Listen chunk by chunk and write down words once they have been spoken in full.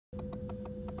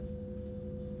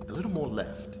A little more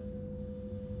left.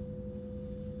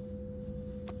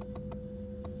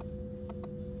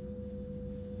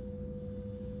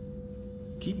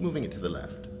 Keep moving it to the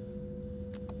left.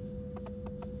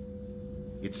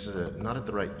 It's not at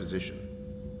the right position.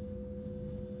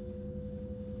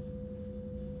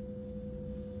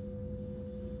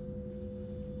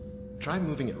 Try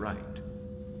moving it right.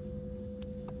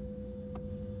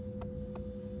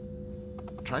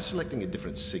 Try selecting a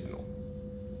different signal.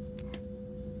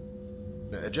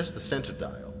 Now adjust the center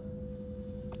dial.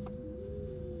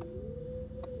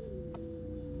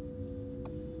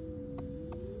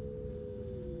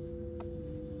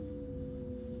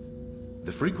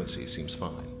 The frequency seems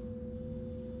fine.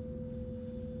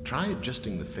 Try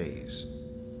adjusting the phase.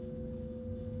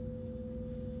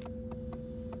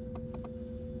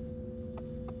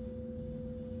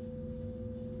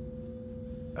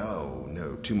 Oh,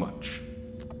 no, too much.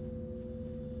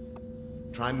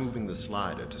 Try moving the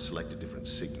slider to select a different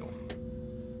signal.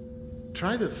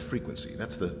 Try the frequency,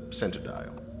 that's the center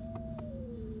dial.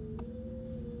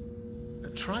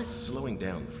 Try slowing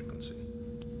down the frequency.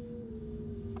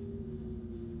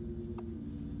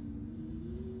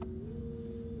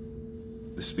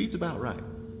 The speed's about right.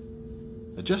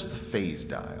 Adjust the phase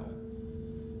dial.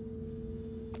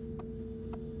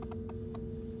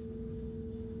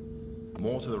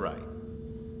 More to the right.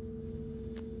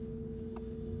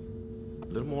 A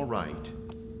little more right.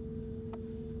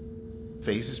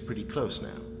 Phase is pretty close now.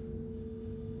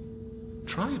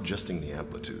 Try adjusting the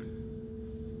amplitude.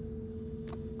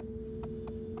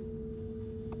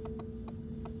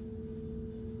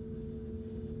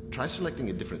 Try selecting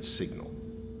a different signal.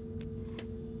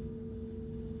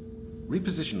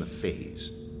 Reposition the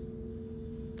phase.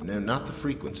 No, not the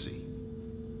frequency.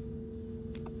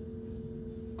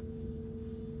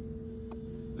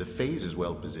 The phase is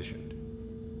well positioned.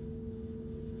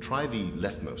 Try the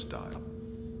leftmost dial.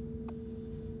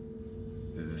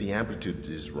 The amplitude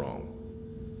is wrong.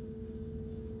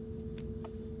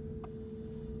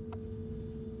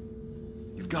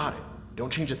 You've got it.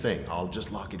 Don't change a thing. I'll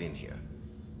just lock it in here.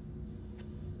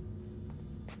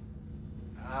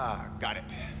 Ah, got it.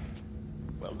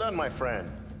 Well done, my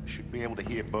friend. You should be able to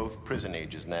hear both prison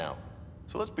ages now.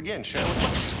 So let's begin, shall we?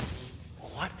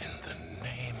 What in the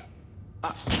name?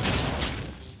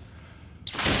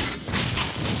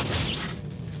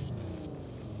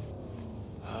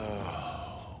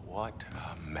 Oh, what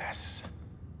a mess.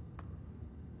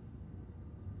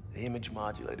 The image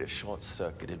modulator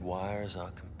short-circuited, wires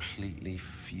are completely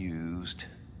fused.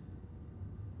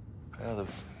 Well, the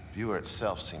viewer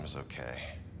itself seems okay.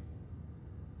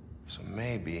 So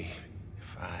maybe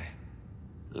if I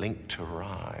link to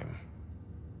rhyme.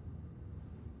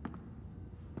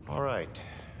 All right.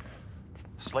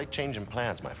 Slight change in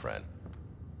plans, my friend.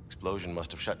 Explosion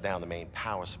must have shut down the main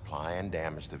power supply and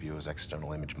damaged the viewer's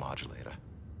external image modulator.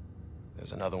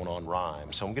 There's another one on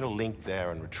rhyme, so I'm gonna link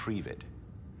there and retrieve it.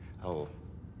 Oh,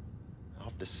 I'll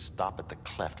have to stop at the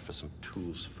cleft for some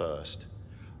tools first.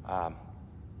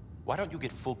 Why don't you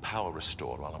get full power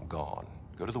restored while I'm gone?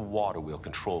 Go to the water wheel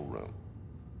control room.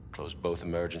 Close both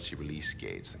emergency release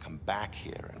gates, then come back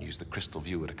here and use the crystal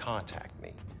viewer to contact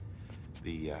me.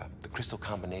 The crystal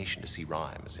combination to see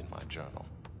rhyme is in my journal.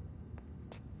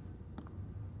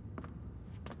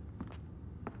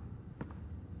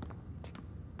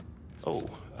 Oh,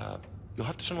 you'll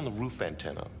have to turn on the roof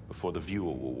antenna before the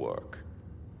viewer will work.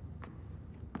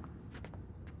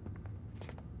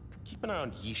 Keep an eye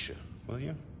on Yisha, will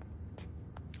you?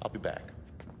 I'll be back.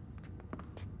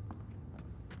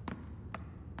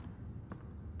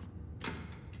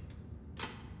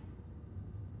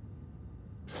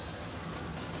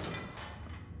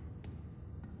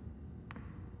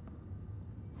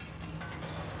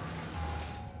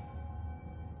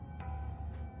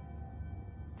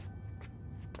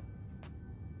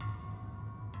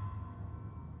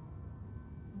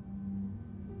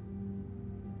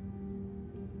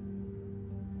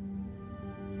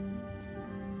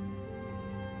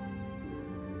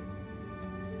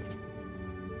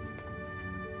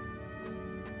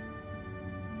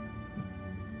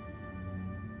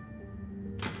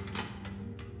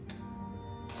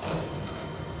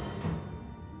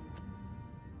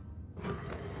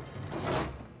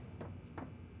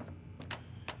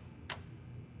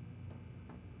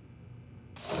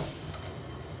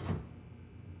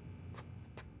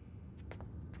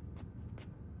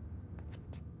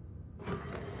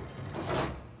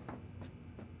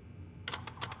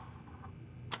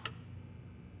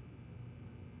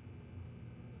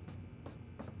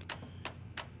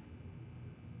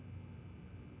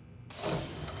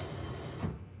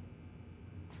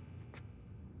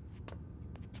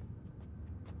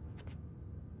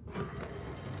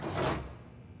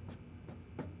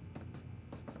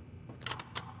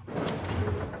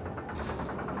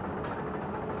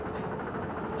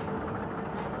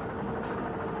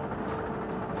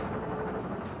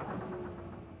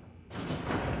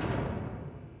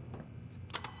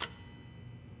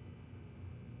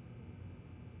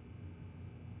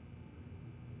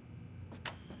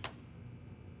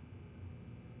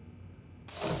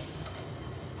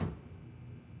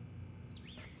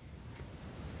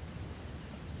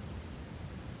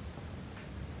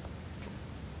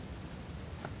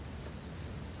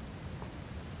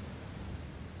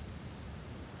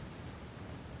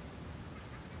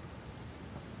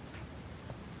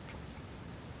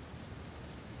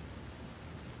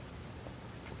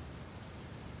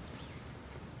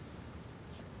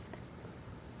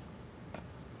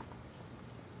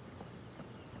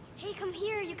 Hey, come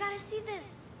here. You gotta see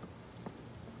this.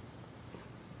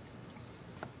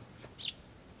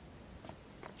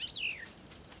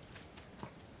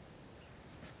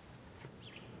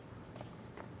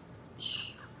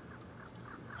 Shh.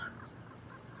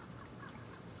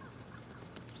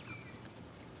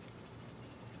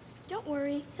 Don't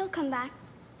worry. He'll come back.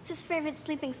 It's his favorite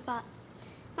sleeping spot.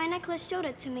 My necklace showed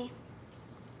it to me.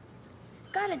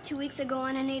 Got it 2 weeks ago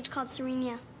on an age called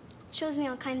Serenia. Shows me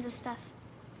all kinds of stuff.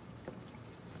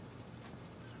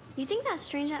 You think that's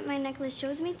strange that my necklace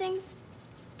shows me things?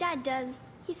 Dad does.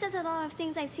 He says a lot of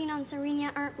things I've seen on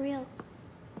Serenia aren't real.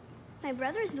 My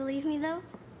brothers believe me, though.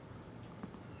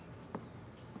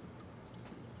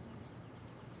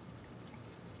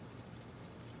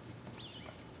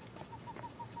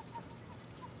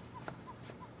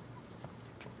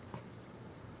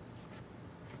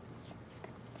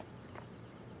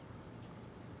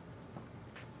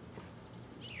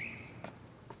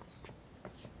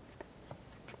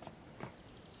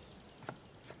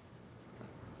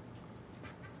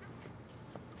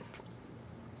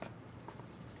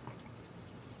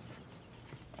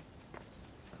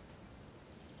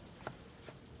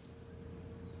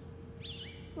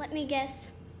 Let me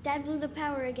guess. Dad blew the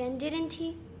power again, didn't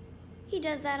he? He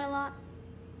does that a lot.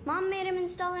 Mom made him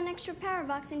install an extra power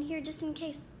box in here just in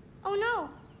case. Oh no!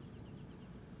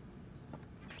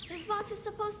 This box is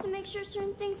supposed to make sure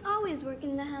certain things always work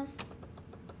in the house.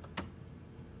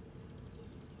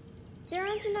 There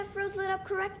aren't enough rows lit up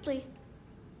correctly.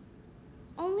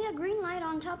 Only a green light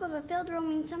on top of a failed row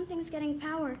means something's getting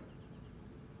power.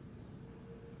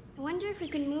 I wonder if we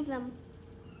can move them.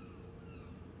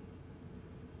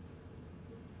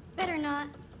 Better not.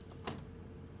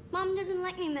 Mom doesn't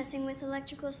like me messing with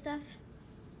electrical stuff.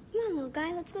 Come on, little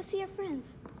guy, let's go see our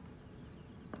friends.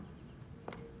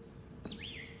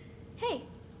 Hey,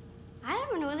 I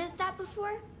never noticed that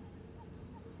before.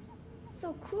 It's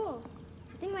so cool.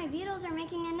 I think my beetles are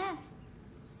making a nest.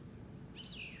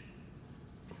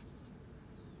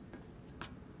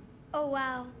 Oh,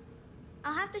 wow.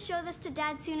 I'll have to show this to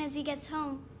Dad soon as he gets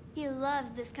home. He loves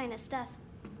this kind of stuff.